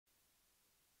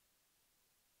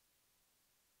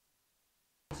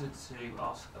wanted to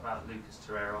ask about Lucas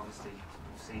Torreira. Obviously,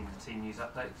 we've seen the team news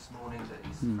update this morning that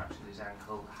he's fractured his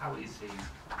ankle. How is he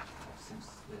since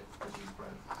the news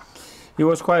broke? He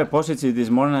was quite positive this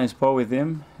morning. I spoke with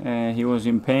him. He was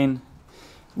in pain.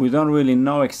 We don't really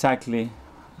know exactly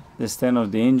the extent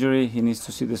of the injury. He needs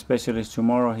to see the specialist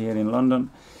tomorrow here in London,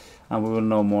 and we will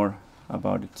know more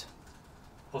about it.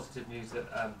 Positive news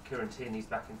that Kieran Tierney's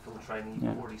back in full training.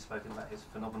 You've already spoken about his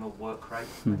phenomenal work rate.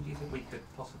 When do you think we could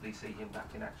possibly see him back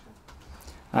in action?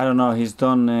 I don't know. He's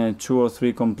done 2 or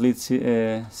 3 complete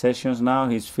sessions now.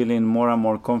 He's feeling more and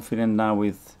more confident now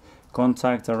with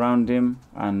contact around him,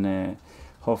 and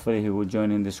hopefully he will join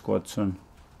in the squad soon.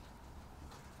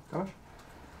 Gosh.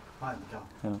 Hi, Mikel.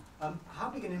 Hello. How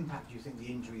big an impact do you think the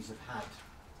injuries have had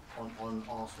on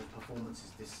Arsenal's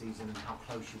performances this season, and how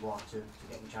close you are to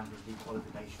getting Champions League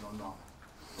qualification or not?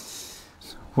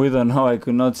 We don't know. I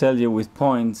could not tell you with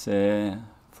points.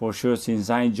 For sure, since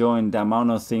I joined, the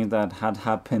amount of things that had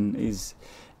happened is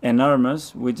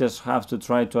enormous. We just have to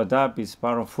try to adapt. It's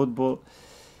part of football.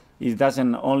 It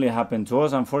doesn't only happen to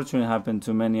us. Unfortunately, it happened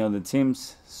to many other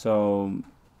teams. So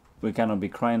we cannot be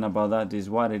crying about that. It's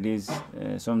what it is.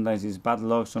 Sometimes it's bad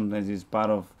luck. Sometimes it's part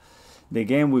of the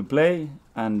game we play,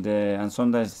 and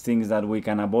sometimes things that we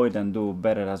can avoid and do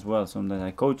better as well. Sometimes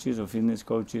like coaches or fitness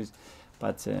coaches,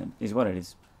 but it's what it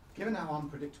is. Given how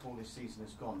unpredictable this season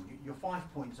has gone, you're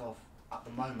 5 points off at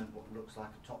the moment what looks like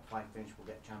a top 5 finish will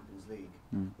get Champions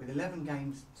League. With 11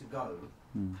 games to go,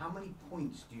 how many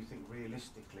points do you think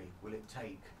realistically will it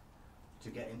take to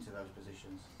get into those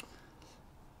positions?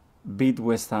 Beat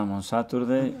West Ham on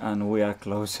Saturday and we are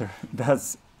closer.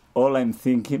 That's all I'm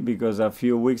thinking, because a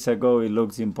few weeks ago it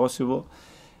looked impossible,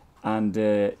 and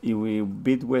if we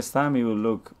beat West Ham it will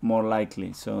look more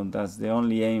likely. So that's the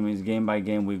only aim, is game by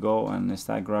game we go and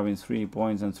start grabbing 3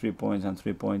 points and 3 points and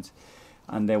 3 points,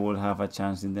 and they will have a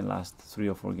chance in the last 3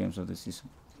 or 4 games of the season.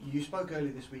 You spoke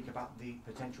earlier this week about the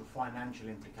potential financial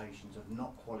implications of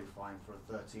not qualifying for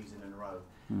a 3rd season in a row.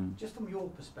 Just from your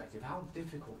perspective, how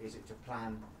difficult is it to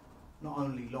plan not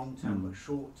only long term but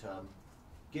short term,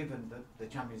 given that the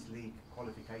Champions League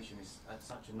qualification is at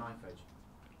such a knife edge?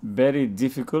 Very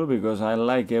difficult, because I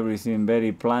like everything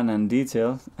very planned and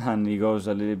detailed, and it goes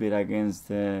a little bit against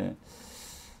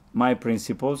my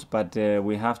principles, but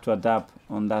we have to adapt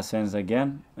on that sense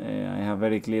again. I have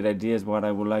very clear ideas what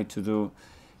I would like to do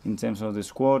in terms of the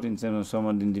squad, in terms of some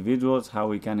of the individuals, how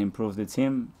we can improve the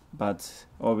team, but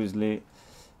obviously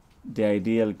the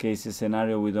ideal case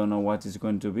scenario, we don't know what it's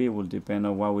going to be. It will depend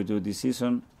on what we do this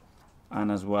season, and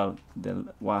as well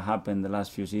what happened the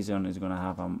last few seasons is going to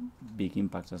have a big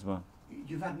impact as well.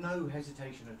 You've had no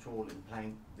hesitation at all in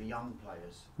playing the young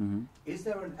players. Is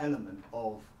there an element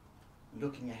of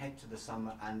looking ahead to the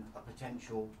summer and a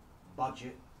potential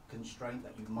budget constraint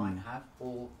that you might have,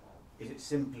 or is it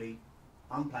simply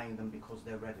I'm playing them because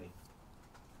they're ready?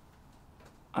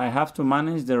 I have to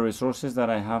manage the resources that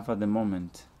I have at the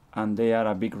moment, and they are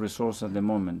a big resource at the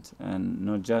moment, and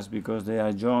not just because they are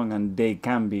young and they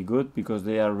can be good, because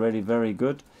they are really very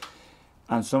good,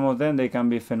 and some of them they can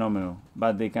be phenomenal,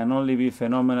 but they can only be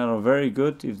phenomenal or very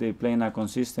good if they play in a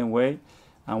consistent way,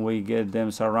 and we get them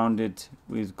surrounded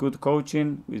with good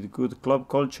coaching, with good club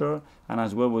culture, and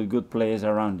as well with good players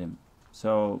around them.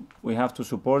 So we have to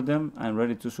support them. I'm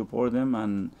ready to support them,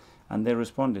 and they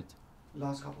responded.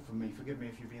 Last couple from me. Forgive me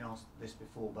if you've been asked this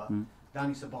before, but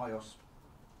Dani Ceballos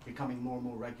becoming more and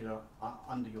more regular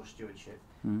under your stewardship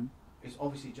is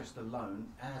obviously just a loan.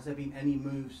 Has there been any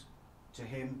moves to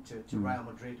him, to Real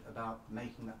Madrid, about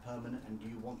making that permanent, and do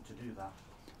you want to do that?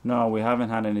 No, we haven't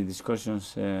had any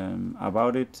discussions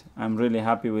about it. I'm really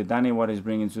happy with Dani, what he's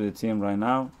bringing to the team right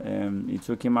now. It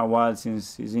took him a while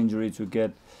since his injury to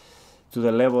get to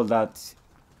the level that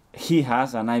he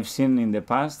has, and I've seen in the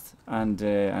past,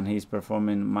 and he's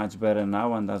performing much better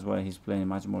now, and that's why he's playing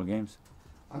much more games.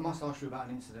 I must ask you about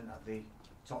an incident at the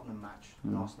Tottenham match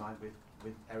last night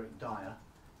with Eric Dyer.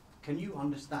 Can you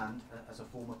understand, as a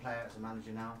former player, as a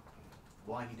manager now,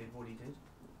 why he did what he did?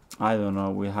 I don't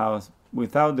know.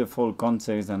 Without the full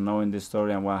context and knowing the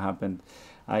story and what happened,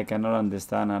 I cannot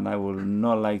understand, and I would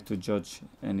not like to judge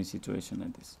any situation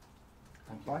like this.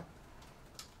 Thank you. Bye.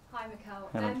 Hi, Mikel.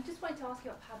 Just wanted to ask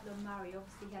you about Pablo Mari.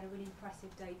 Obviously, he had a really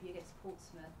impressive debut against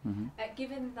Portsmouth.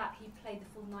 Given that he played the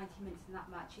full 90 minutes in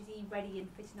that match, is he ready and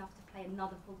fit enough to play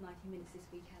another full 90 minutes this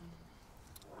weekend?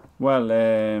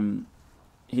 Well,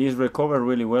 he's recovered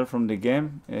really well from the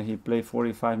game. He played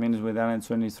 45 minutes with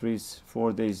Under-23s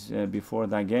 4 days before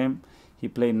that game. He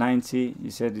played 90. He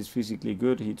said he's physically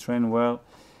good. He trained well,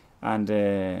 and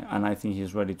I think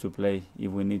he's ready to play if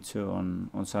we need to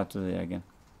on Saturday again.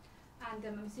 And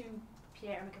I'm assuming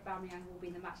Pierre-Emerick Aubameyang will be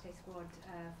in the matchday squad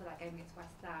for that game against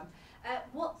West Ham.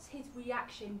 What's his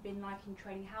reaction been like in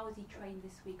training? How has he trained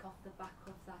this week off the back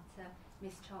of that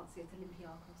missed chance against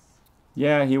Olympiacos?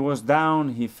 Yeah, he was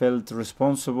down. He felt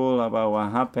responsible about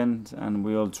what happened, and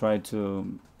we all tried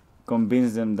to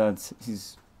convince them that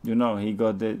he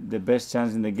got the best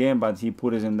chance in the game, but he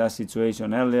put us in that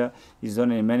situation earlier. He's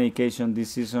done it in many occasions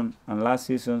this season and last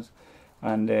seasons,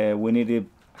 and we needed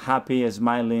happy,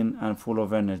 smiling, and full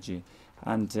of energy,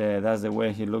 and that's the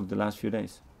way he looked the last few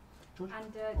days. And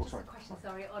just a question,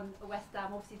 on West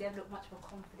Ham. Obviously, they've looked much more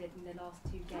confident in their last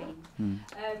 2 games.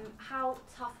 How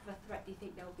tough of a threat do you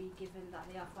think they'll be, given that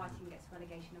they are fighting against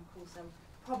relegation? Of course, they'll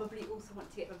probably also want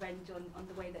to get revenge on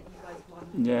the way that you guys won.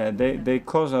 Yeah, they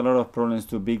caused a lot of problems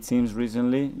to big teams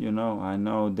recently. I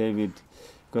know David,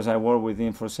 because I worked with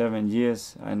him for 7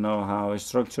 years. I know how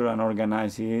structured and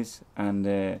organized he is,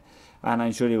 and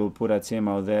I'm sure he will put a team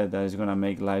out there that is going to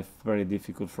make life very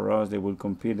difficult for us. They will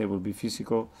compete, they will be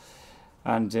physical,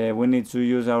 and we need to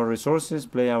use our resources,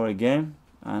 play our game,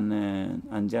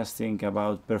 and just think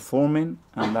about performing,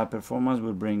 and that performance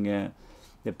will bring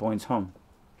the points home.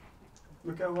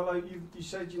 Mikel, well, you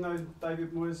said you know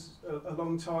David Moyes a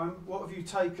long time. What have you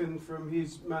taken from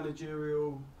his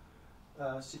managerial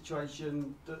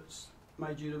situation that's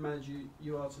made you the manager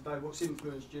you are today? What's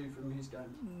influenced you from his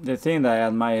game? The thing that I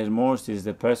admire most is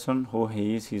the person, who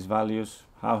he is, his values,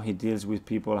 how he deals with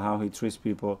people, how he treats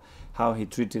people, how he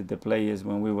treated the players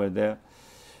when we were there,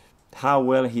 how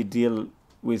well he dealt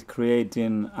with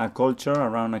creating a culture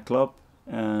around a club,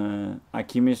 a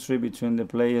chemistry between the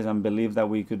players, and believe that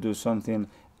we could do something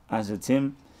as a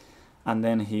team. And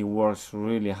then he works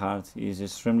really hard. He's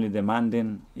extremely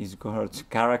demanding. He's got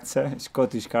character,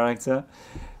 Scottish character,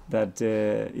 that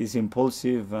is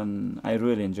impulsive, and I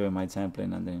really enjoy my time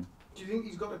playing under him. Do you think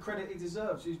he's got the credit he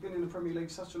deserves? He's been in the Premier League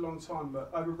such a long time, but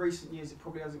over recent years it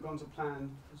probably hasn't gone to plan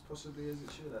as possibly as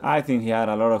it should have. I think he had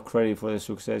a lot of credit for the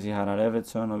success he had at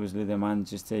Everton. Obviously the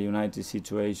Manchester United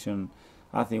situation,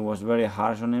 I think, was very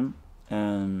harsh on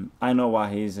him. I know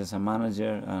what he is as a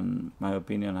manager, and my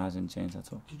opinion hasn't changed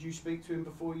at all. Did you speak to him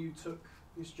before you took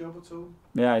this job at all?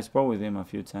 Yeah, I spoke with him a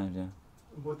few times, yeah.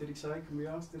 What did he say? Can we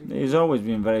ask? He's always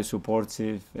been very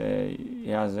supportive. He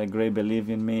has a great belief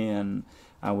in me, and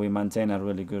we maintain a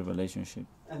really good relationship.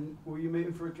 And will you meet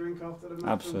him for a drink after the match?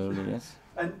 Absolutely, yes.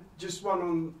 And just one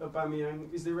on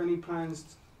Aubameyang. Is there any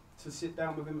plans to sit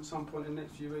down with him at some point in the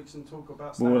next few weeks and talk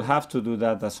about We will have to do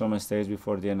that at some stage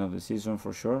before the end of the season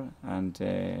for sure, and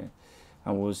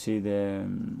we'll see the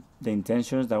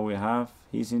intentions that we have,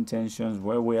 his intentions,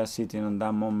 where we are sitting on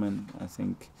that moment. I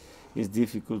think it's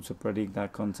difficult to predict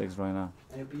that context right now.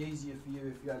 And it'd be easier for you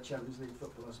if you had Champions League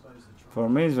football, I suppose. For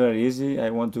me, it's very easy. I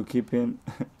want to keep him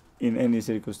in any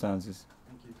circumstances.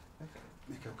 Thank you.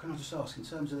 Mikel, can I just ask, in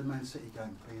terms of the Man City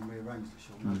game being rearranged at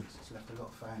short notice, it's left a lot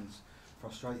of fans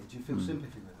frustrated. Do you feel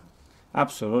sympathy with them?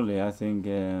 Absolutely. I think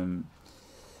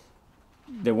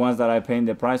the ones that I pay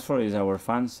the price for is our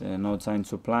fans. No time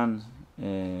to plan.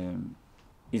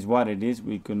 Is what it is.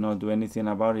 We could not do anything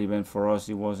about it. Even for us,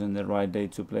 it wasn't the right day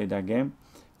to play that game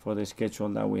for the schedule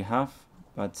that we have.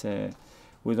 But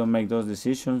we don't make those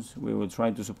decisions. We will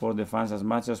try to support the fans as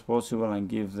much as possible and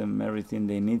give them everything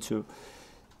they need to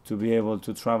be able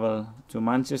to travel to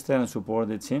Manchester and support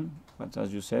the team. But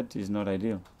as you said, it's not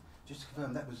ideal. Just to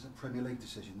confirm, that was a Premier League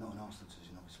decision, not an Arsenal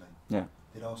decision, obviously. Yeah.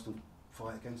 Did Arsenal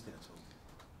fight against it at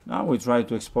all? No, we try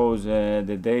to expose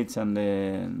the dates and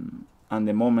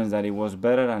the moments that it was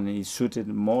better and it suited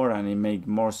more and it made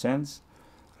more sense.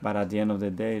 But at the end of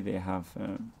the day, they have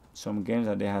some games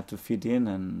that they have to fit in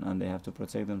and they have to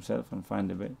protect themselves and find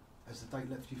a way. Has the date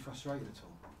left you frustrated at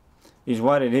all? It's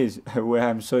what it is.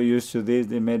 I'm so used to this.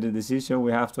 They made the decision.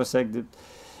 We have to accept the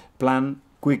plan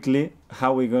quickly.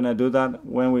 How we're going to do that,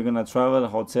 when we're going to travel,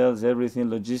 hotels, everything,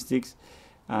 logistics,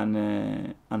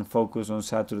 and focus on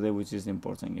Saturday, which is the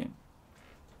important game.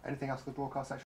 Anything else for the broadcast section?